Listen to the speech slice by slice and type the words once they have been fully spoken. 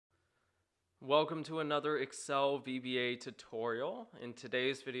Welcome to another Excel VBA tutorial. In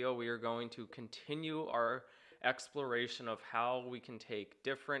today's video, we are going to continue our exploration of how we can take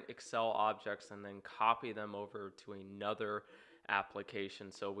different Excel objects and then copy them over to another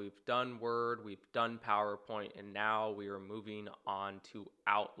application. So we've done Word, we've done PowerPoint, and now we are moving on to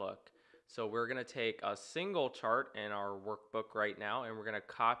Outlook. So we're going to take a single chart in our workbook right now, and we're going to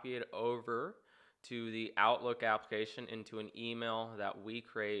copy it over to the Outlook application into an email that we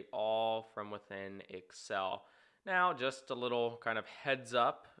create all from within Excel. Now, just a little kind of heads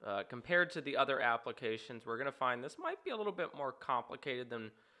up, compared to the other applications, we're going to find this might be a little bit more complicated than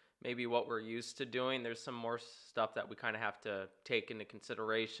maybe what we're used to doing. There's some more stuff that we kind of have to take into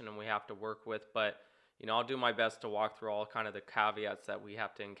consideration and we have to work with, but I'll do my best to walk through all kind of the caveats that we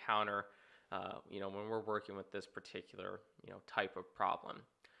have to encounter when we're working with this particular type of problem.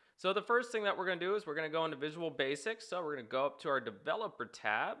 So the first thing that we're going to do is we're going to go into Visual Basic. So we're going to go up to our Developer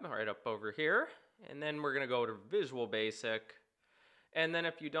tab right up over here. And then we're going to go to Visual Basic. And then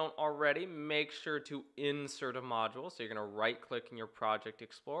if you don't already, make sure to insert a module. So you're going to right click in your Project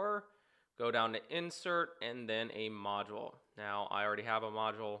Explorer, go down to Insert, and then a module. Now I already have a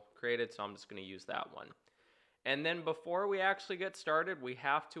module created, so I'm just going to use that one. And then before we actually get started, we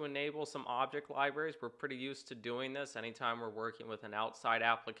have to enable some object libraries. We're pretty used to doing this. Anytime we're working with an outside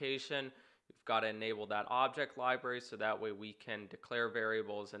application, we've got to enable that object library so that way we can declare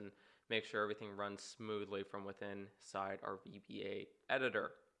variables and make sure everything runs smoothly from within inside our VBA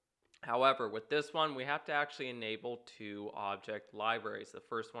editor. However, with this one, we have to actually enable two object libraries. The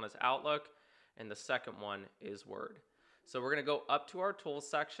first one is Outlook, and the second one is Word. So we're going to go up to our Tools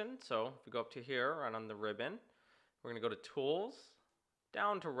section. So if we go up to here, right on the ribbon, we're going to go to Tools,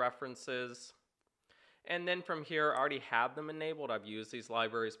 down to References, and then from here I already have them enabled. I've used these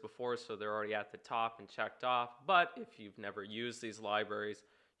libraries before, so they're already at the top and checked off. But if you've never used these libraries,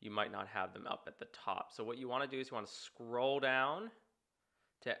 you might not have them up at the top. So what you want to do is you want to scroll down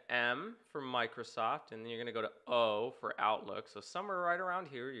to M for Microsoft, and then you're going to go to O for Outlook. So somewhere right around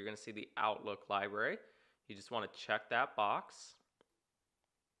here, you're going to see the Outlook library. You just want to check that box.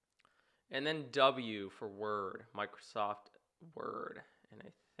 And then W for Word, Microsoft Word. And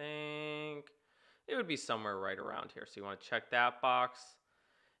I think it would be somewhere right around here. So you want to check that box.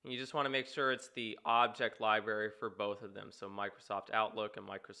 And you just want to make sure it's the object library for both of them. So Microsoft Outlook and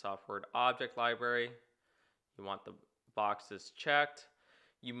Microsoft Word Object Library. You want the boxes checked.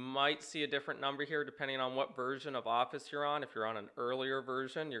 You might see a different number here depending on what version of Office you're on. If you're on an earlier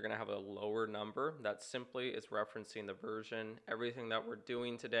version, you're going to have a lower number. That simply is referencing the version. Everything that we're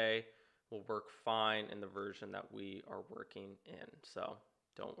doing today will work fine in the version that we are working in. So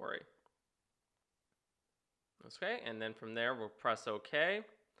don't worry. Okay, and then from there we'll press OK.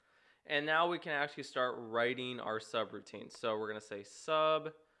 And now we can actually start writing our subroutines. So we're going to say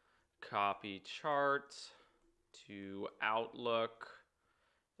sub, copy chart to Outlook.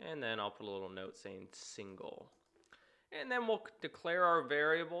 And then I'll put a little note saying single. And then we'll declare our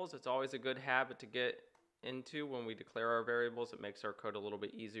variables. It's always a good habit to get into when we declare our variables. It makes our code a little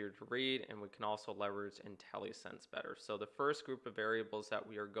bit easier to read, and we can also leverage IntelliSense better. So the first group of variables that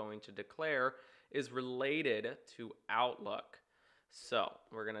we are going to declare is related to Outlook. So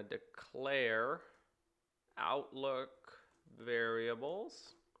we're going to declare Outlook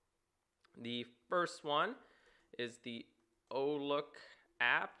variables. The first one is the Outlook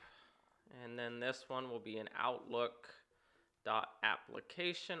app, and then this one will be an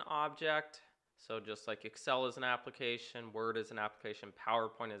Outlook.application object. So just like Excel is an application, Word is an application,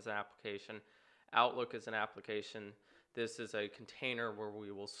 PowerPoint is an application, Outlook is an application, this is a container where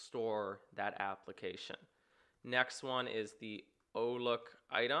we will store that application. Next one is the Outlook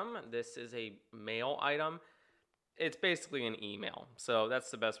item. This is a mail item. It's basically an email. So that's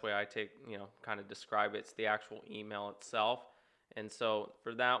the best way I kind of describe it. It's the actual email itself. And so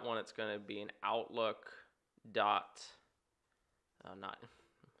for that one, it's going to be an Outlook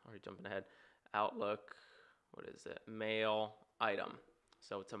Outlook, what is it? Mail item.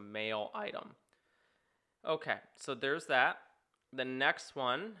 So it's a mail item. Okay, so there's that. The next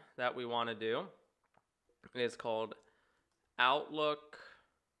one that we want to do is called Outlook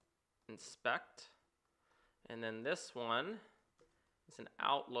Inspect. And then this one is an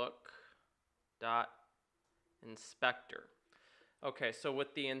Outlook.inspector. Okay, so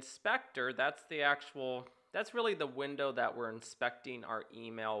with the inspector, that's really the window that we're inspecting our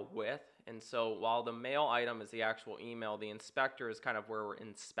email with. And so while the mail item is the actual email, the inspector is kind of where we're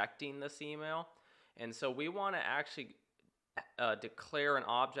inspecting this email. And so we want to actually declare an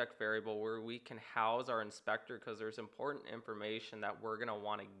object variable where we can house our inspector, because there's important information that we're going to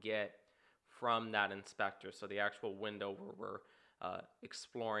want to get from that inspector. So the actual window where we're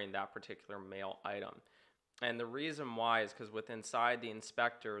exploring that particular mail item. And the reason why is because inside the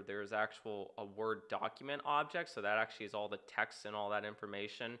inspector, there's a Word document object. So that actually is all the text and all that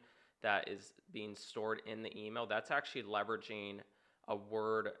information that is being stored in the email. That's actually leveraging a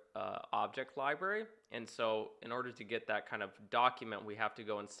Word object library. And so in order to get that kind of document, we have to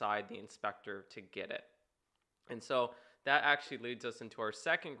go inside the inspector to get it. And so that actually leads us into our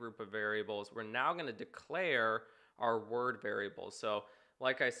second group of variables. We're now going to declare our Word variables. So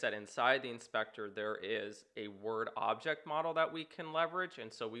like I said, inside the inspector, there is a Word object model that we can leverage.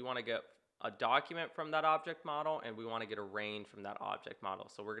 And so we want to get a document from that object model, and we want to get a range from that object model.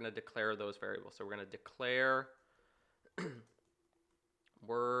 So we're going to declare those variables. So we're going to declare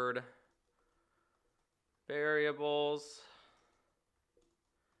Word variables,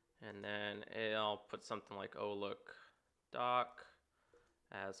 and then I'll put something like look doc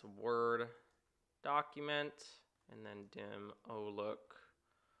as Word document, and then dim look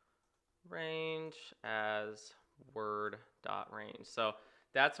range as Word.range. So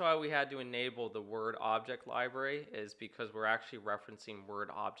that's why we had to enable the Word object library, is because we're actually referencing Word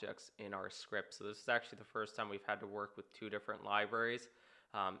objects in our script. So this is actually the first time we've had to work with two different libraries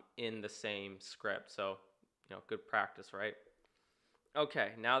in the same script. So, good practice, right? Okay,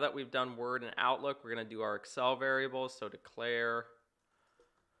 now that we've done Word and Outlook, we're going to do our Excel variables. So declare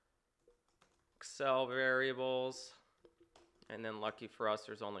Excel variables. And then lucky for us,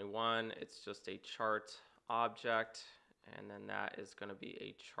 there's only one. It's just a chart object. And then that is going to be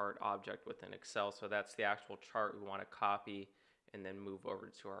a chart object within Excel. So that's the actual chart we want to copy and then move over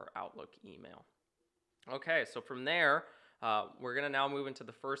to our Outlook email. Okay, so from there, we're going to now move into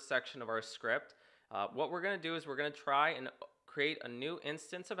the first section of our script. What we're going to do is we're going to try and create a new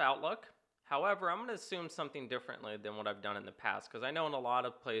instance of Outlook. However, I'm going to assume something differently than what I've done in the past, because I know in a lot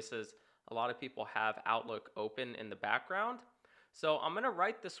of places, a lot of people have Outlook open in the background. So I'm going to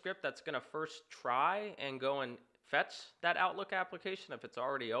write the script that's going to first try and go and fetch that Outlook application if it's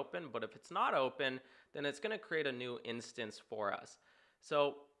already open. But if it's not open, then it's going to create a new instance for us.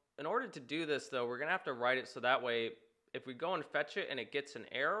 So in order to do this, though, we're going to have to write it so that way if we go and fetch it and it gets an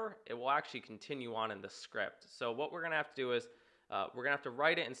error, it will actually continue on in the script. So what we're going to have to do is we're going to have to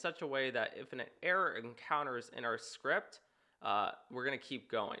write it in such a way that if an error encounters in our script, we're going to keep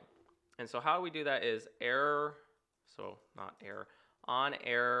going. And so how we do that is error, so not error, on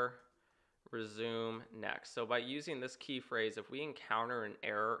error, resume next. So by using this key phrase, if we encounter an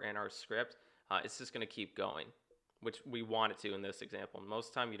error in our script, it's just going to keep going, which we want it to in this example. Most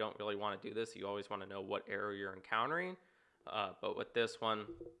of the time you don't really want to do this. You always want to know what error you're encountering. But with this one,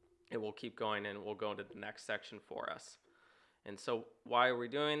 it will keep going and we'll go into the next section for us. And so why are we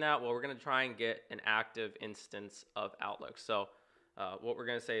doing that? Well, we're going to try and get an active instance of Outlook. So what we're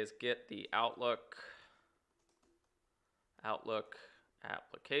going to say is get the Outlook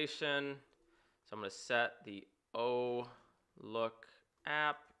application. So I'm going to set the look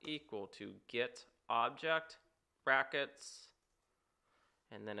app equal to get object brackets,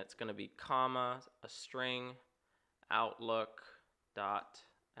 and then it's going to be comma, a string, Outlook dot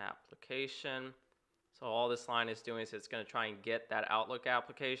application. So all this line is doing is it's going to try and get that Outlook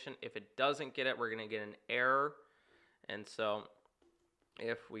application. If it doesn't get it, we're going to get an error. And so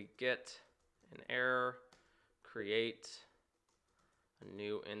if we get an error, create a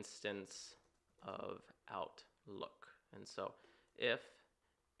new instance of Outlook. And so if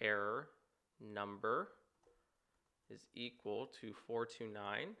error number is equal to 429,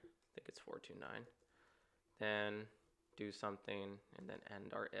 I think it's 429, then do something and then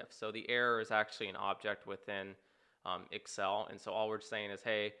end our if. So the error is actually an object within Excel, and so all we're saying is,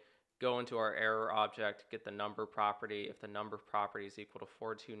 hey, go into our error object, get the number property. If the number property is equal to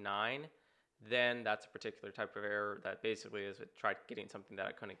 429, then that's a particular type of error that basically is it tried getting something that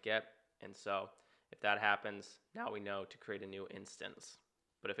I couldn't get. And so if that happens, now we know to create a new instance.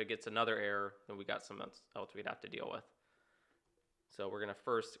 But if it gets another error, then we got something else we'd have to deal with. So we're going to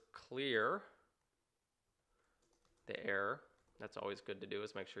first clear the error. That's always good to do,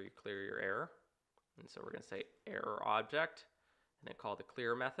 is make sure you clear your error. And so we're going to say error object and then call the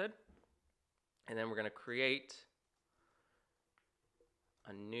clear method. And then we're going to create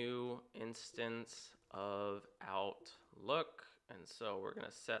a new instance of Outlook. And so we're going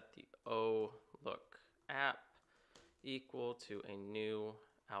to set the look app equal to a new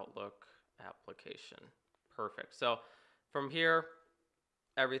Outlook application. Perfect. So from here,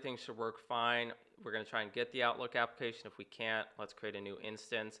 everything should work fine. We're going to try and get the Outlook application. If we can't, let's create a new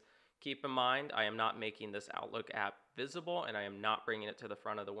instance. Keep in mind, I am not making this Outlook app visible, and I am not bringing it to the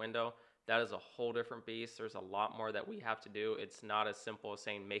front of the window. That is a whole different beast. There's a lot more that we have to do. It's not as simple as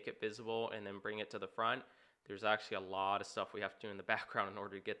saying make it visible and then bring it to the front. There's actually a lot of stuff we have to do in the background in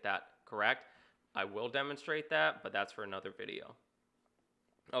order to get that correct. I will demonstrate that, but that's for another video.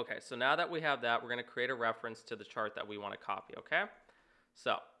 Okay, so now that we have that, we're going to create a reference to the chart that we want to copy, okay?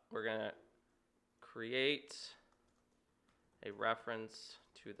 So we're going to create a reference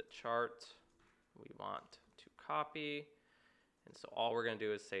to the chart we want to copy. And so all we're going to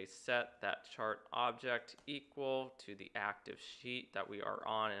do is say set that chart object equal to the active sheet that we are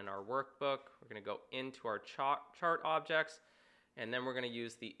on in our workbook. We're going to go into our chart objects, and then we're going to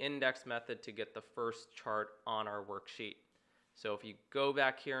use the index method to get the first chart on our worksheet. So if you go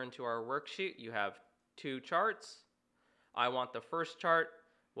back here into our worksheet, you have two charts. I want the first chart.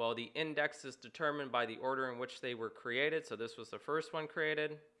 Well, the index is determined by the order in which they were created. So this was the first one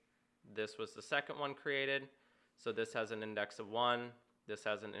created. This was the second one created. So this has an index of 1. This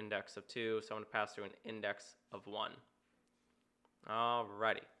has an index of 2. So I'm going to pass through an index of 1.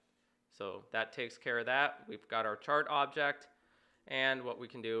 Alrighty. So that takes care of that. We've got our chart object. And what we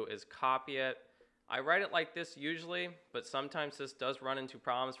can do is copy it. I write it like this usually, but sometimes this does run into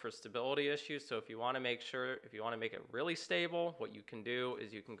problems for stability issues. So if you want to make it really stable, what you can do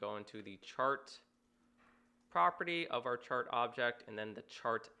is you can go into the chart property of our chart object and then the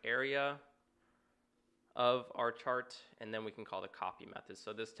chart area of our chart, and then we can call the copy method.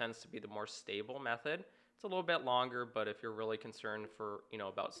 So this tends to be the more stable method. It's a little bit longer, but if you're really concerned for,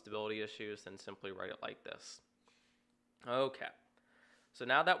 about stability issues, then simply write it like this. Okay. So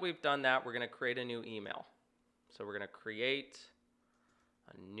now that we've done that, we're going to create a new email. So we're going to create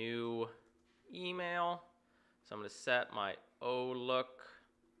a new email. So I'm going to set my OLOOK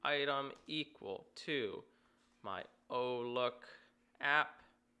item equal to my OLOOK app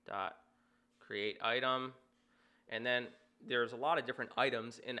dot create item. And then there's a lot of different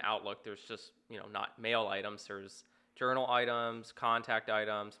items in Outlook. There's just, not mail items. There's journal items, contact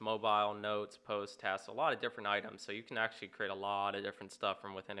items, mobile, notes, posts, tasks, a lot of different items. So you can actually create a lot of different stuff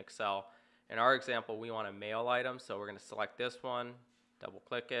from within Excel. In our example, we want a mail item, so we're going to select this one, double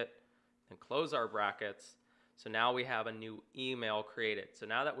click it, and close our brackets. So now we have a new email created. So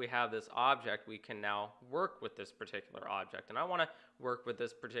now that we have this object, we can now work with this particular object. And I want to work with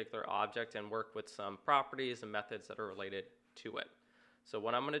this particular object and work with some properties and methods that are related to it. So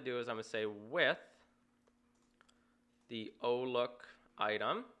what I'm going to do is I'm going to say with the OLOOK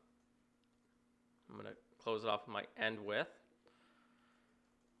item. I'm going to close it off with my end with.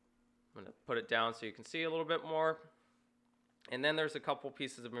 I'm going to put it down so you can see a little bit more. And then there's a couple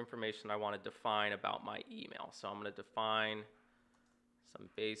pieces of information I want to define about my email. So I'm going to define some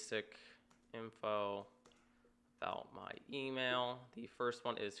basic info about my email. The first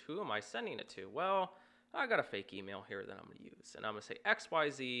one is, who am I sending it to? Well, I got a fake email here that I'm going to use. And I'm going to say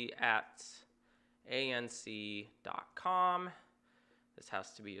xyz@anc.com. This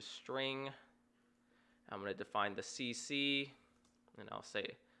has to be a string. I'm going to define the CC, and I'll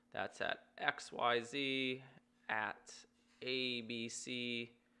say that's at xyz@abc.com.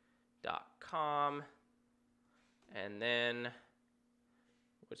 And then,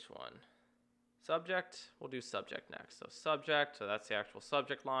 which one? Subject. We'll do subject next. So subject, so that's the actual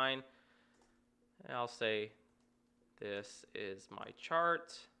subject line. And I'll say this is my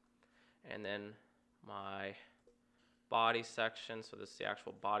chart. And then my body section, so this is the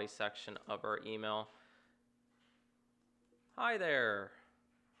actual body section of our email. Hi there.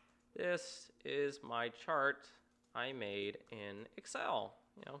 This is my chart I made in Excel.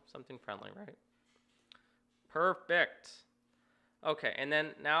 Something friendly, right? Perfect. Okay, and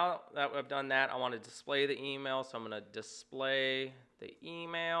then now that we've done that, I want to display the email. So I'm going to display the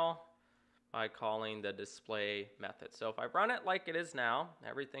email by calling the display method. So if I run it like it is now,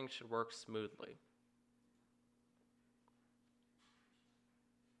 everything should work smoothly.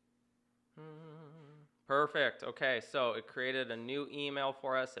 Perfect. Okay, so it created a new email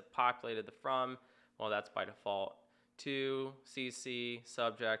for us. It populated the from. Well, that's by default. To CC,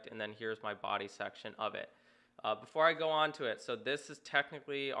 subject, and then here's my body section of it. Before I go on to it, so this is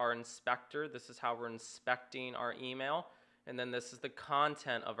technically our inspector. This is how we're inspecting our email. And then this is the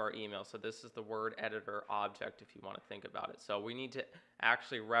content of our email. So this is the word editor object if you want to think about it. So we need to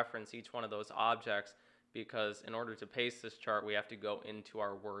actually reference each one of those objects because in order to paste this chart, we have to go into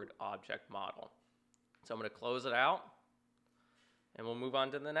our word object model. So I'm going to close it out and we'll move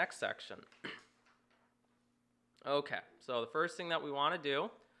on to the next section. Okay, so the first thing that we want to do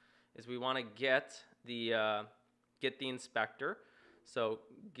is we want to get the inspector. So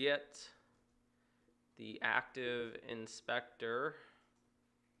get the active inspector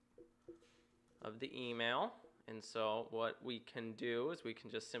of the email. And so what we can do is we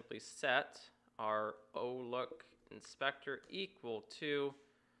can just simply set our OLOOK inspector equal to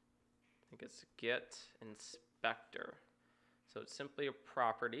think it's get inspector. So it's simply a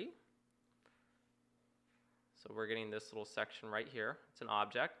property. So we're getting this little section right here. It's an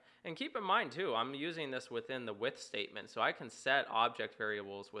object. And keep in mind too, I'm using this within the with statement. So I can set object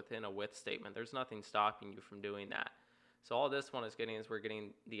variables within a with statement. There's nothing stopping you from doing that. So all this one is getting is we're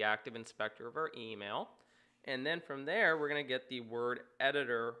getting the active inspector of our email. And then from there, we're going to get the word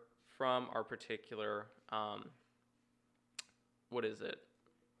editor from our particular, our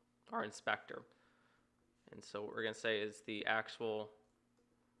inspector. And so what we're going to say is the actual,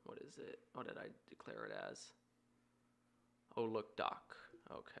 what did I declare it as? Oh, look, doc.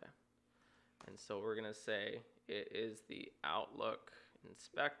 Okay. And so we're going to say it is the Outlook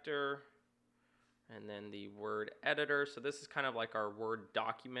inspector and then the word editor. So this is kind of like our Word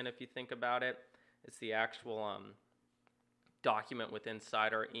document if you think about it. It's the actual document within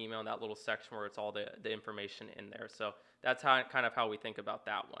inside our email in that little section where it's all the information in there. So that's how we think about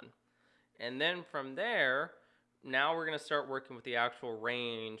that one. And then from there, now we're going to start working with the actual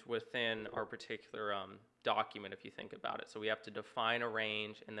range within our particular document if you think about it. So we have to define a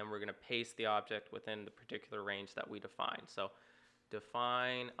range and then we're going to paste the object within the particular range that we define. So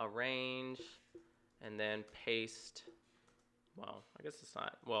define a range and then paste, well, I guess it's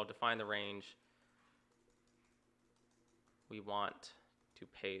not, well, define the range we want to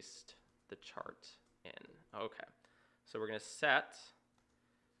paste the chart in. Okay, so we're going to set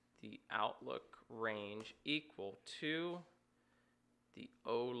the Outlook range equal to the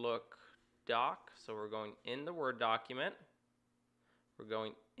OLOOK doc. So we're going in the Word document, we're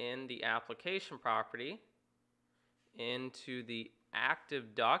going in the application property, into the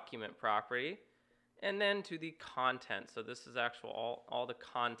active document property, and then to the content. So this is actual all the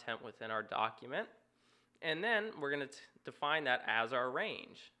content within our document. And then we're going to define that as our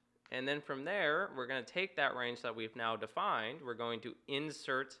range. And then from there, we're going to take that range that we've now defined, we're going to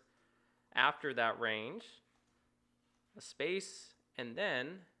insert after that range a space and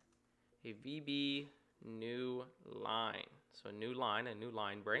then a VB new line. So a new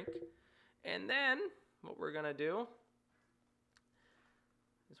line break. And then what we're going to do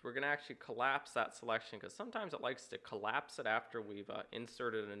is we're going to actually collapse that selection because sometimes it likes to collapse it after we've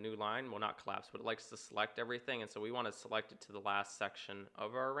inserted a new line. Well, not collapse, but it likes to select everything. And so we want to select it to the last section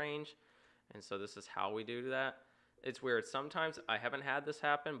of our range. And so this is how we do that. It's weird. Sometimes I haven't had this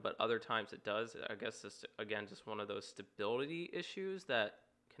happen, but other times it does. I guess it's, again, just one of those stability issues that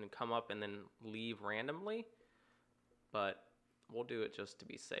can come up and then leave randomly. But we'll do it just to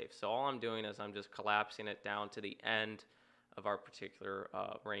be safe. So all I'm doing is I'm just collapsing it down to the end of our particular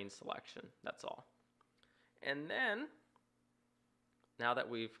range selection. That's all. And then, now that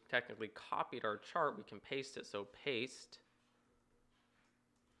we've technically copied our chart, we can paste it. So paste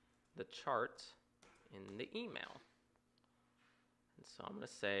the chart in the email. And so I'm going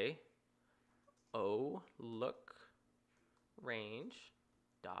to say look range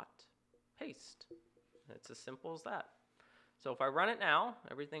dot paste. It's as simple as that. So if I run it now,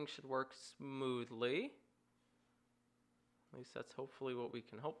 everything should work smoothly. At least that's hopefully what we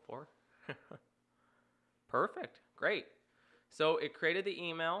can hope for. Perfect. Great. So it created the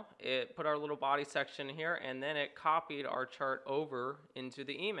email, it put our little body section here, and then it copied our chart over into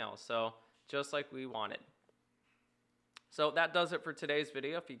the email. So just like we wanted. So that does it for today's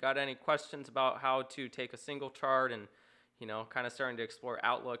video. If you got any questions about how to take a single chart and kind of starting to explore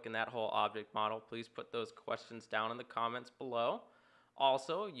Outlook and that whole object model, please put those questions down in the comments below.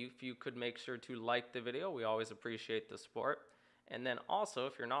 Also, if you could make sure to like the video, we always appreciate the support. And then also,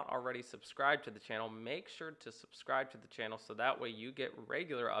 if you're not already subscribed to the channel, make sure to subscribe to the channel so that way you get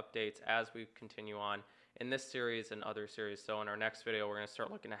regular updates as we continue on in this series and other series. So in our next video, we're going to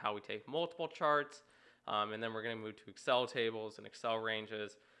start looking at how we take multiple charts, and then we're going to move to Excel tables and Excel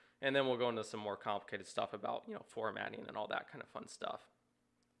ranges, and then we'll go into some more complicated stuff about formatting and all that kind of fun stuff.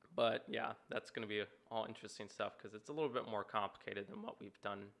 But yeah, that's going to be all interesting stuff because it's a little bit more complicated than what we've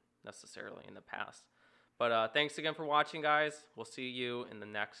done necessarily in the past. But thanks again for watching, guys. We'll see you in the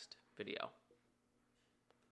next video.